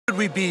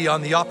we be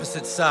on the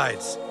opposite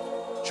sides,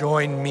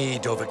 join me,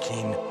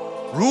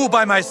 Dovahkiin. Rule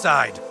by my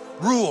side.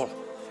 Rule.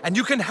 And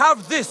you can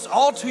have this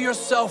all to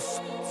yourself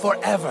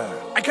forever.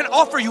 I can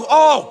offer you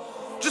all.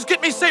 Just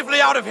get me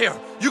safely out of here.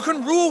 You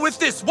can rule with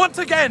this once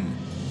again.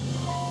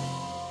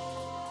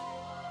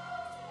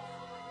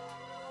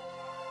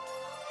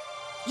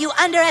 You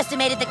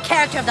underestimated the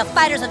character of the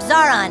fighters of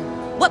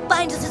Zaron. What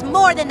binds us is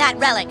more than that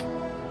relic.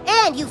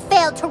 And you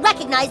failed to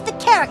recognize the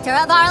character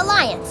of our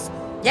alliance.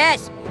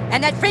 Yes,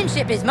 and that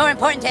friendship is more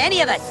important to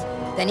any of us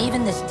than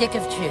even the stick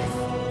of truth.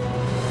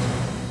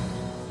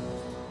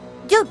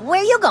 Dude, where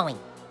are you going?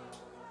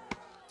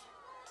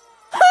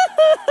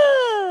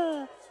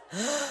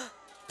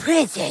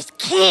 Princess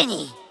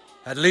Kenny!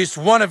 At least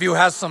one of you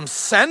has some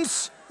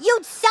sense?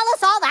 You'd sell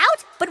us all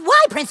out? But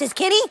why, Princess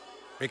Kenny?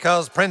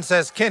 Because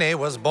Princess Kenny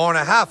was born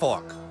a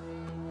half-orc,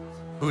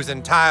 whose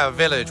entire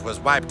village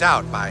was wiped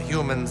out by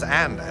humans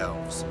and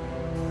elves.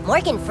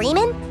 Morgan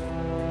Freeman?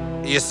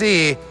 You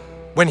see,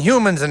 when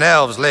humans and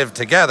elves lived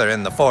together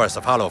in the Forest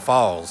of Hollow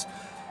Falls,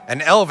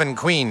 an elven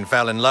queen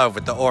fell in love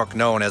with the orc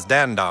known as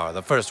Dandar,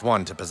 the first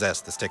one to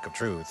possess the Stick of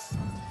Truth.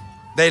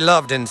 They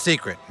loved in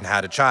secret and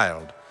had a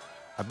child,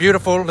 a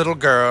beautiful little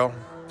girl,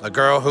 a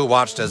girl who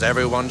watched as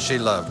everyone she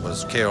loved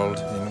was killed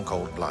in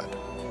cold blood.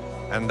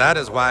 And that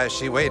is why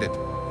she waited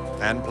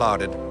and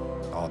plotted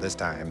all this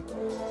time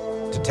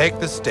to take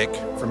the stick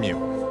from you.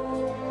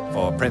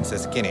 For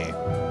Princess Kenny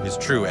is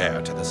true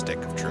heir to the Stick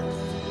of Truth.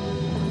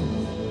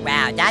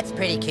 Wow, that's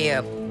pretty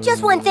cute.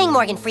 Just one thing,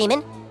 Morgan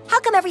Freeman. How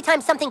come every time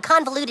something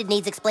convoluted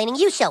needs explaining,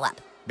 you show up?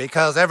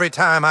 Because every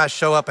time I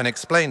show up and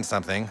explain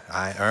something,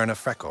 I earn a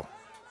freckle.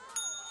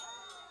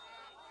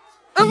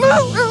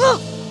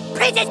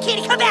 Princess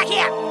Kenny, come back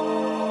here!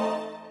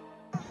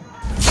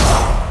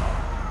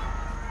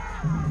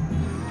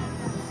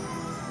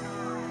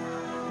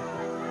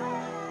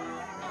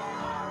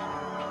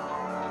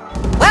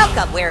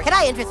 Welcome, where can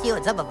I interest you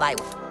in some of my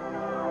work?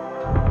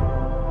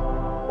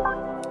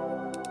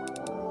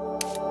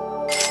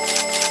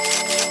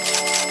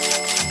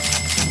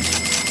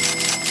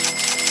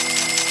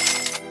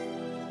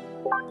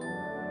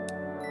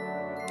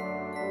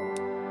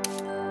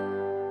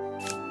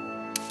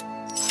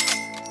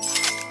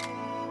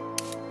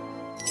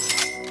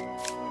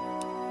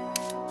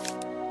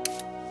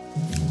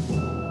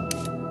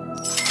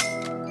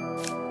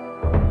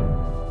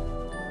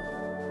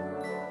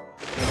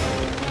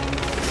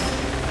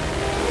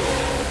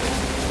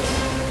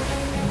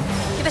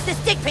 Give us the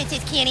stick,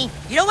 Princess Kenny.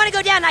 You don't want to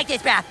go down like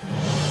this, bruh.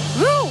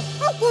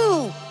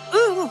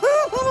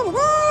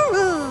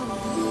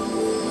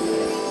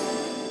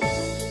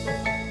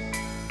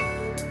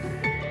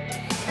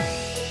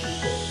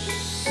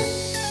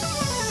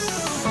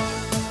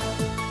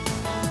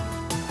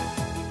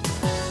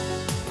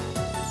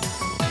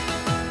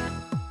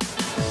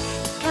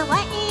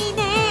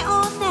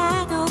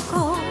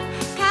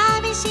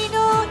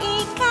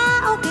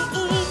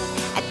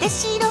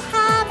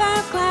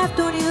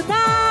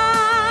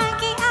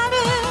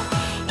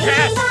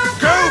 Yes!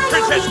 Go,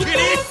 Princess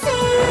Kenny!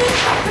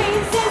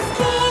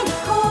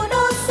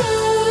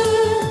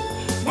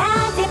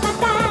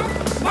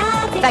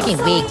 Fucking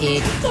weak,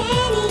 dude.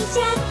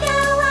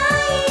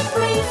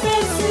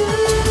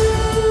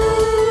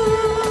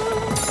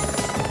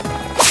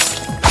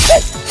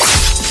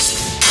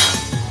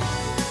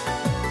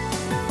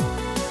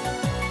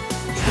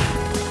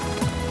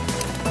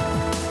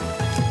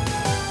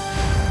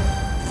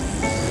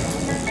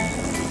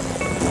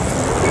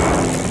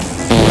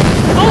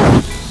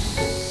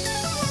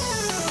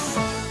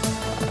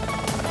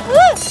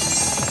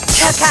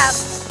 Cow,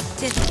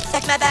 just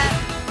suck my butt.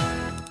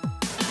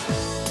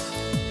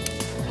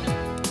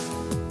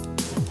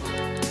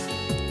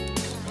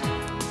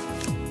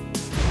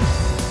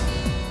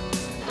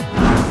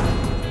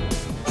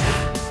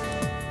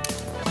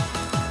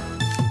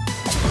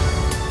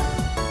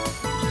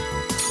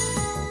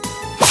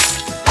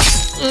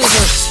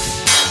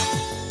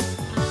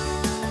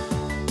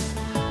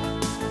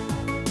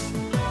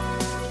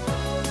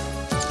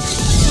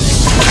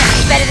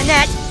 Better than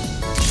that.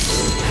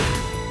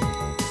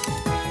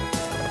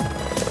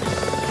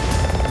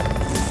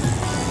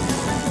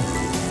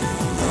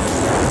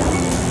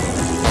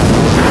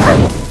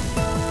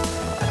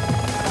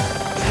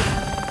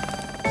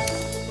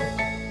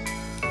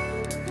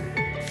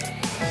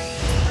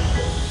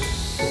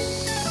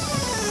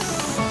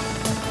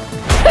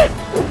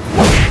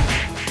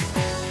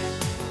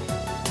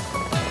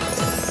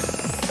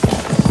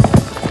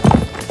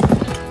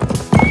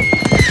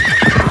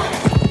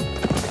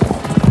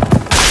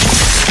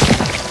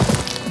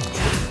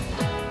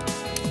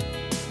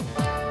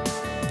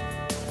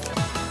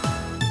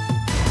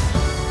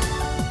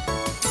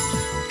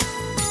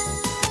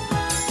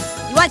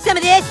 Want some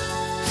of this?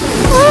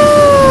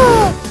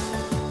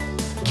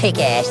 Kick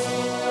ass.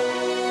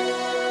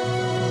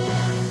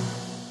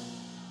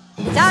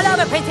 It's all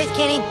over, Princess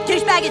Kenny.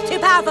 Douchebag is too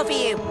powerful for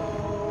you.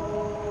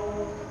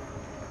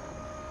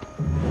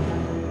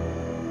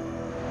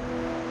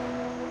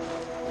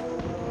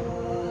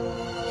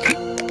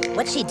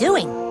 What's she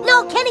doing?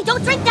 No, Kenny,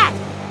 don't drink that!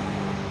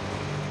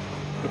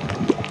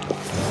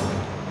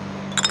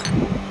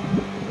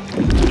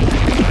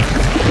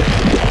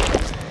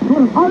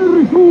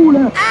 alle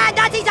Schule! Ah,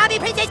 Nazi Zombie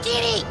Princess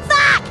Genie!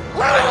 Fuck!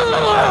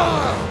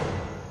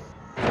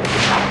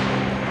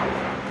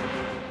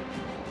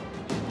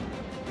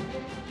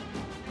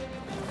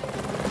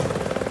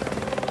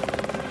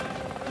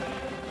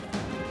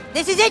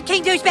 This is it,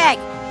 King Douchebag!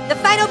 The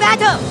final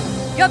battle!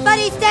 Your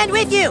buddies stand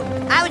with you!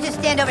 I would just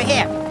stand over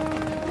here.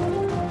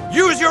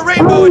 Use your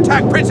rainbow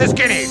attack, Princess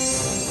Guinea!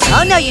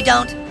 Oh, no, you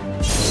don't.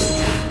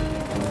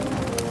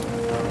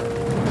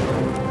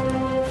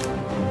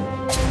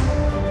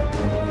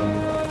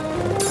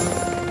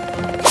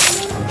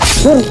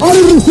 Für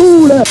alle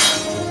Schule!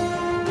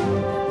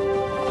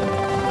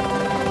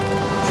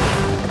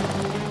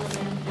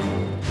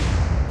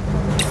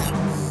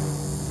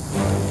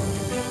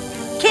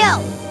 Kill!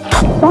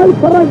 Bei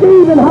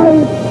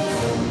Vergebenheit!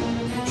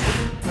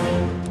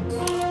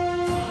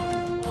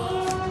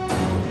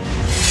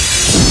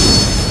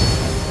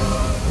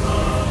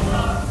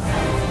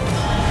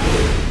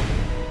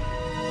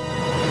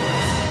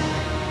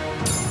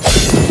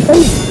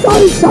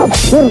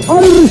 Stolz für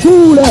eure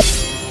Schule!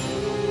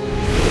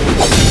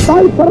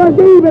 Bei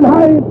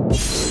Vergebenheit!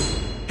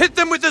 Hit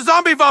them with the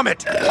zombie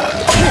vomit! You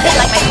hit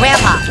like my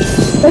grandpa.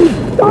 Ich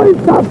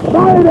stolz auf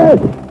Freude!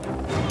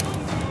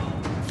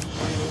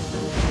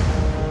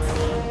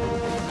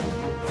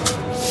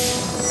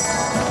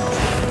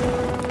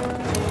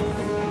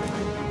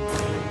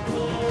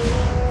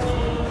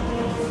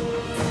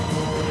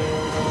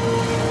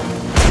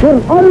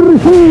 Für eure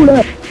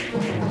Schule!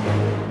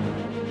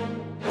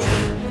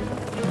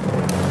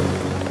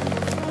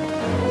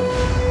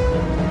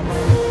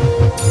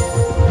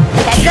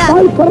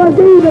 Bei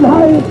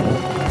Vergebenheit!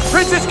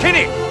 Princess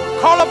Kinney,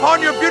 call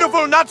upon your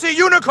beautiful Nazi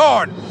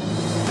unicorn!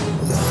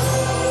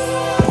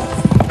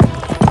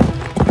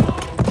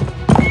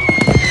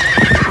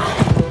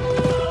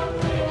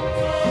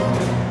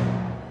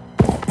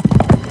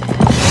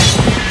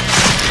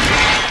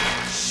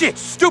 Shit,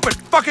 stupid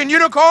fucking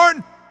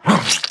unicorn!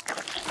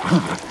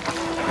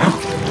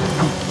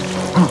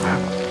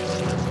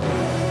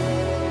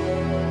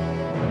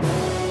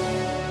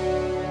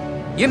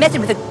 You're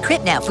messing with a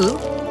crypt now, fool.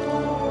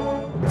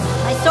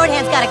 My sword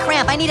hand's got a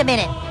cramp. I need a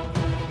minute.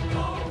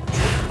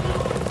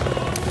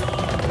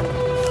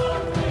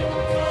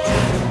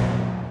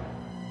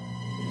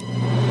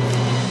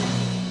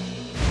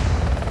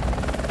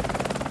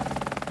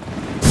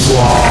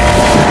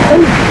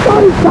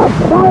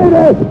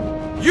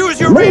 Use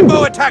your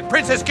rainbow attack,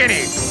 Princess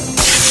Guinea!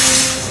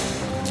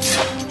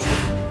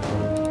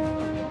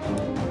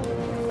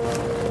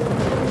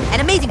 An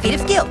amazing feat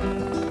of skill.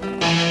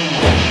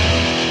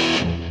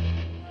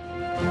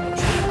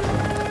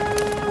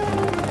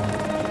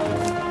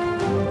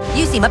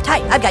 You seem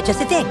uptight. I've got just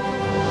the thing.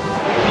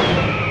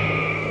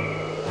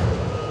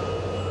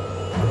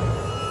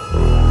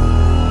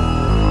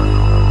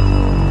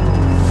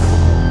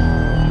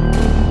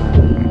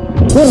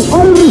 Für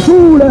eure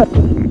Schule!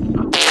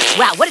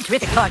 Wow, what a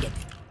terrific target.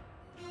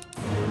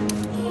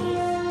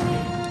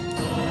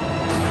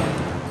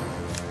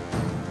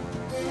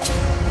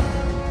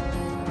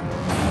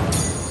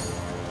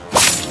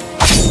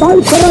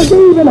 Bei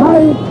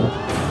Vergebenheit!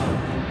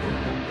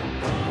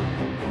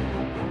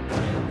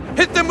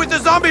 Hit them with the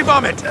zombie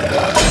vomit!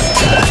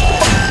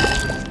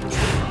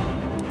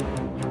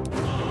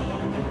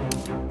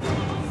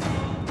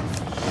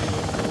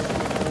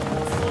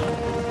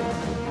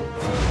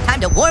 Time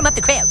to warm up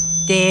the crowd.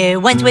 There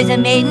once was a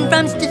maiden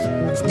from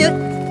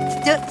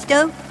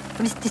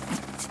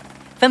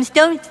from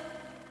stone.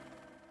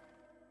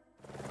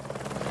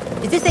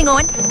 Is this thing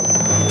on?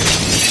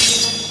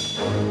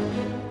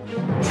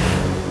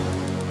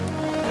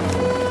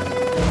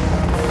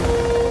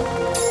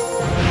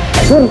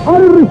 Für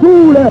eure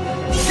Schule!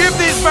 Give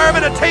these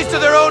vermin a taste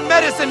of their own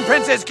medicine,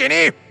 Princess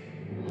Guinea!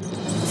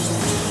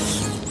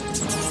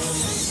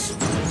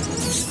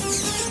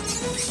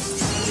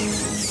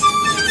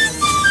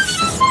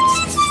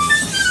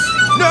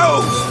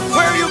 No!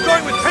 Where are you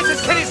going with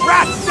Princess Kitty's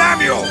wrath,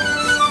 Samuel?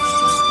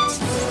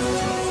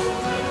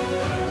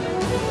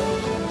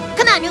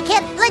 Come on, new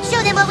kid. Let's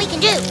show them what we can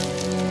do.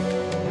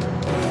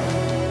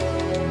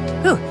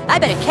 Whew, I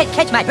better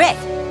catch my breath.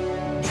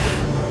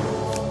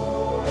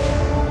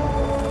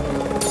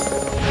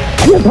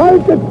 Ihr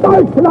haltet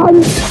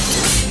Deutschland!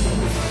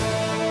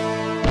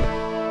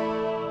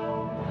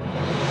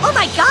 Oh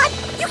my God!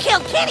 You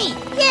killed Kenny!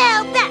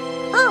 Yeah, that.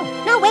 Oh,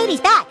 no, wait,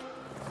 he's back.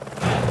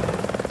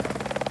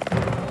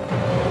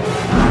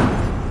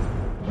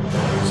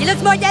 She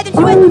looks more dead than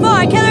she was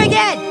before. Kill her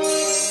again!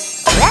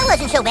 That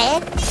wasn't so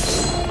bad.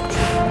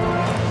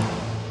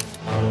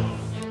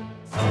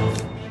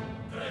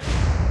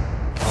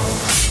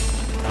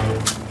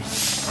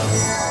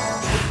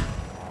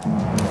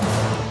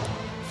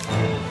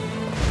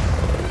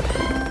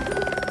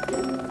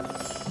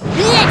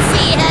 Let's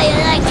see how you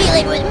like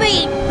dealing with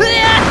me.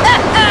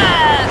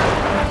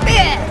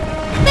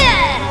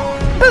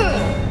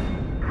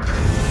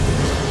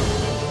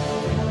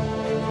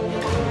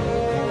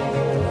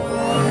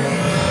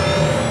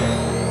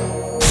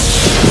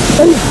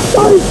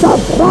 Stolzer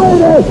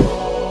Freude!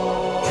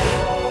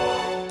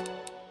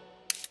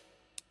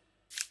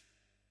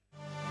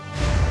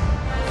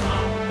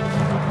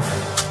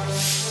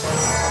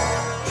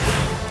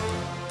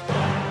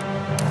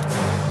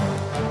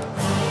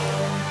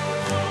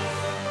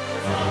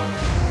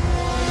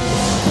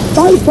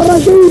 Seid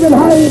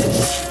Vergebenheit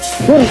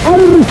für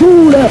eure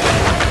Schule.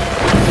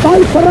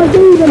 Seid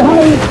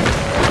Vergebenheit.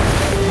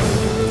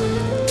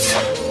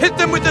 Hit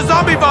them with the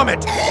zombie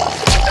vomit!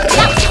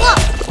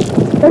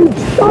 In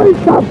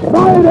stolzer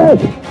Freude.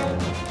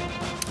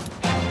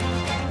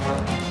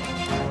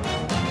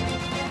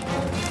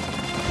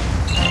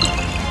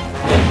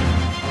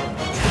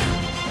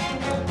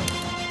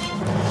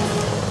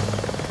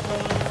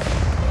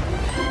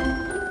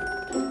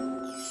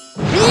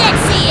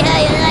 Let's see how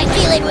you like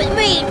dealing with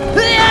me.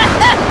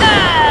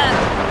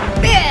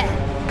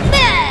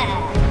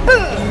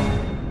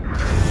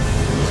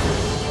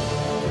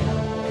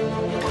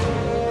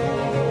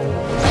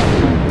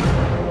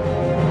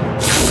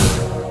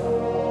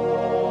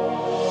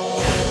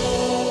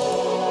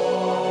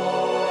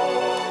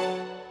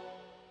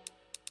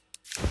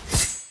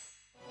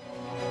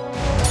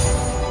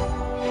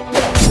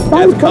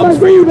 Death comes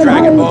for you,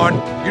 Dragonborn!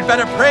 You'd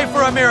better pray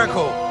for a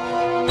miracle!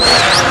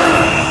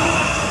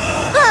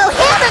 Oh,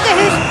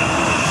 hamburgers!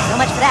 So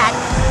much for that.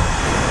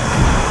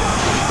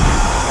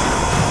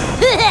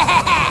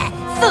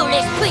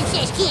 Foolish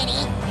Princess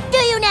Kitty! Do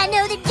you not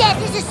know that death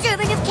is a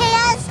servant of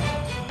chaos?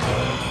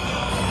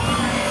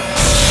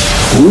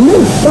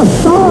 Mr.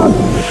 Stark.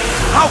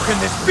 How can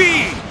this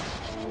be?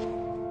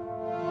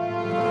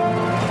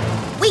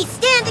 We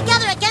stand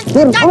together against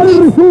Für the darkness!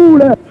 eure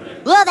Schule.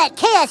 Well, that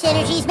chaos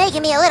energy's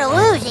making me a little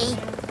woozy.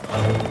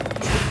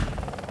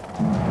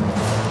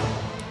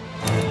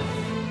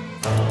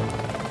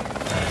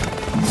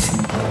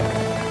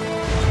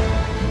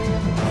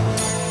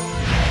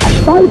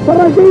 Seid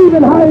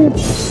Vergebenheit.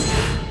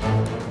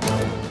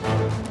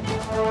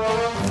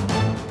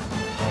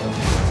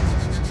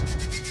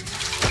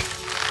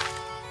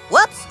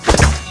 Whoops!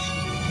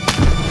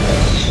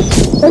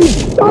 In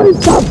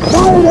stolzer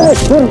Freude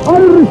für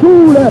eure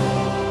Schule.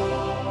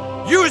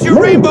 Use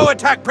your rainbow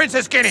attack,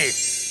 Princess Skinny!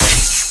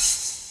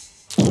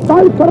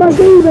 Seid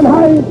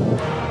Vergebenheit.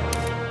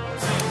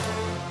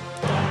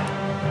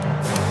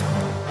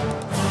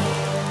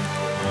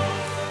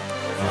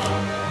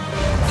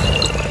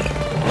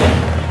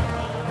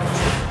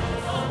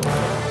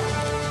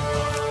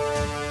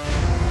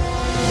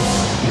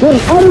 Für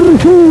eure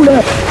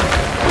Schule.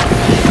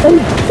 In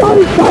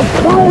stolzer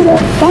Freude.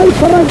 Seid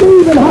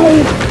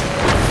Vergebenheit.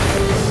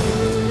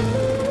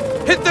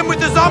 Hit them with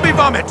the zombie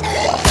vomit!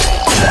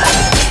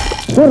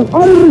 Für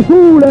eure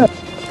Schule.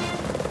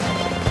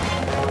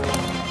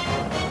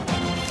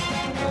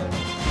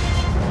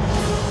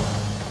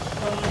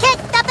 Kick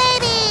the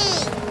baby!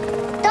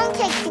 Don't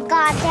kick the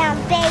goddamn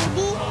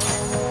baby!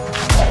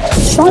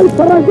 Seid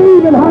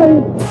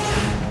Vergebenheit.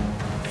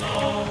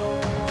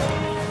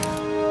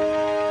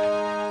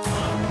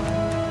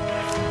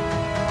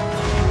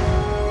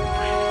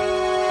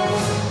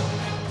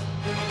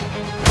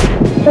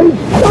 In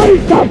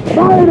stolzer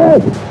Freude.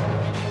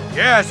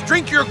 Yes,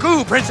 drink your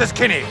goo, Princess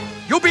Kinney!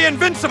 You'll be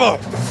invincible!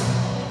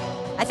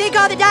 I think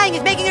all the dying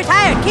is making her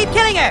tired. Keep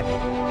killing her.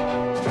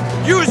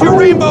 Use your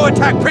rainbow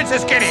attack,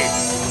 Princess Kinney!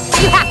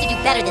 You have to do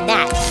better than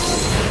that.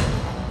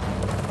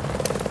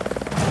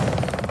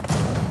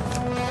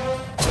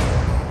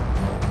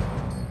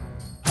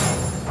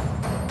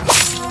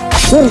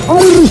 Für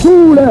eure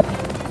Schule.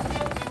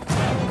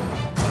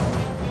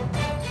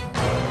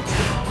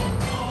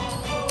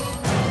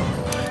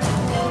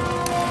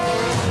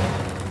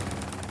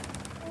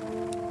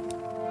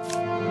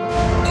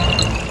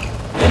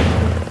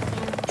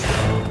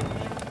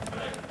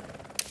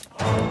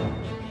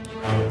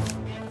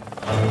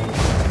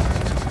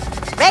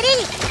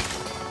 Ready?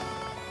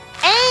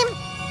 Aim!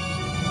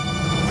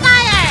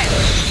 Fire!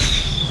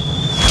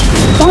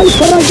 Seid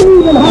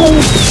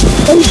Vergebenheit.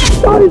 In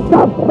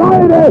stolzer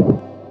Freude.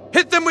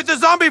 Hit them with the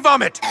zombie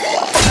vomit!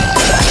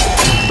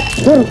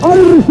 Für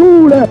eure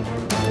Schule.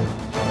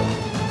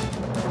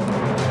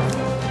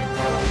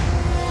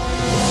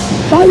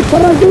 Seid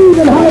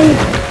Vergebenheit.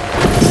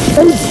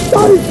 In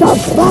stolzer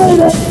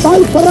Freude.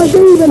 Seid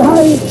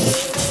Vergebenheit.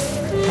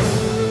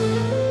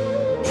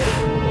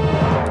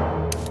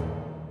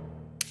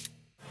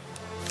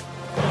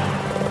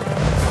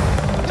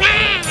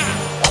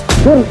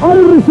 Für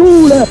eure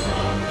Schule.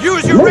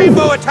 Use your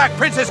rainbow attack,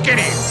 Princess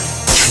Kinney!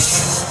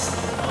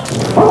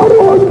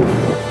 Warum?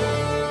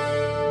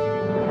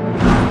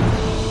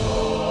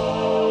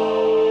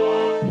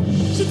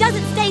 She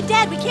doesn't stay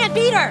dead. We can't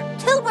beat her.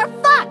 Till we're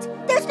fucked!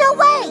 There's no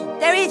way!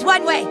 There is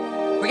one way.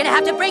 We're gonna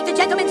have to break the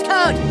gentleman's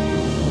code.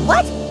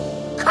 What?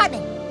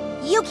 Cartman,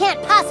 you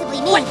can't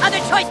possibly mean... What other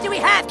choice do we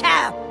have,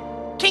 Cal?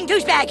 King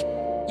Douchebag,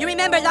 you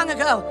remember long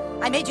ago,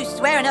 I made you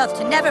swear an oath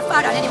to never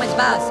fart on anyone's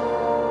balls.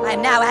 I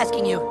am now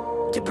asking you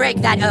to break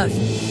that oath.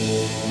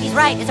 He's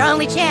right, it's our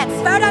only chance.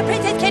 Fart on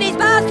Princess Kitty's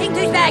balls, King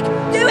Douchebag!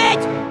 Do it!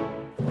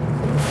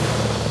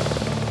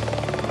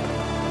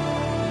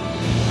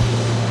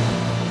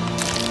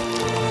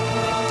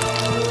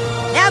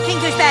 Now, King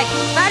Douchebag,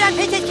 fart on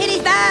Princess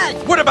Kitty's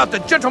balls! What about the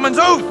gentleman's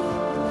oath?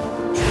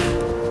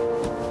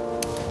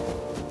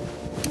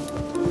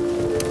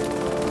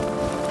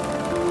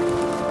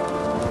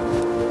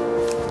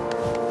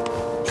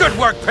 Good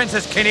work,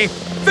 Princess Kinney!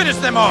 Finish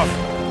them off!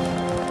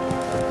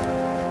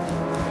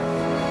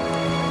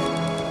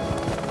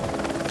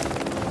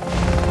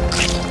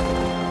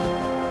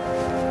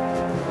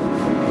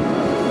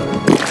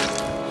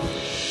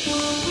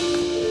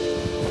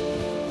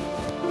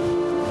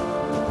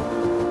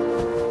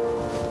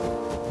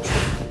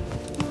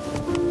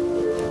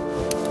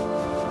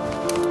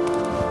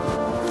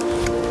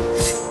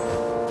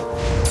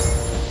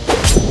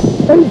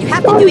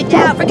 have to do it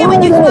now. Forget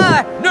what you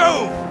swore.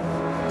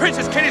 No!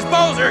 Princess Kitty's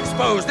balls are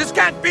exposed. This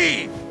can't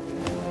be!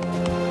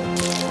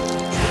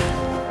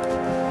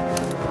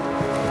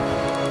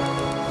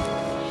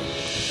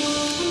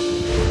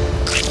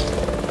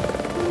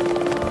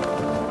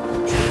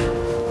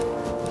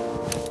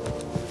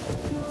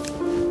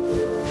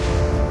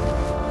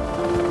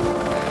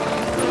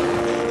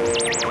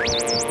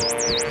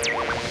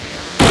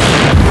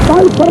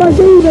 Zeit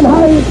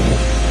Vergebenheit!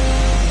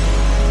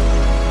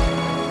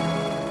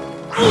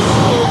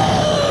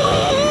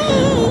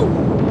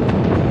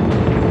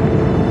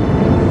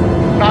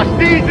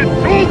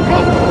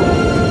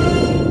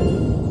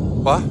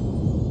 What?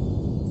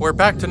 We're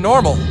back to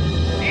normal.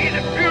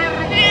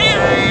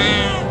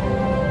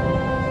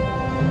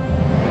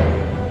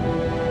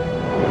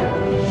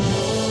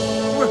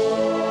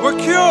 We're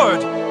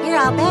cured! You're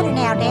all better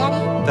now,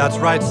 Daddy. That's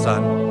right,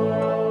 son.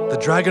 The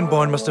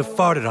Dragonborn must have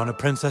farted on a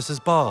princess's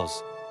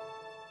balls.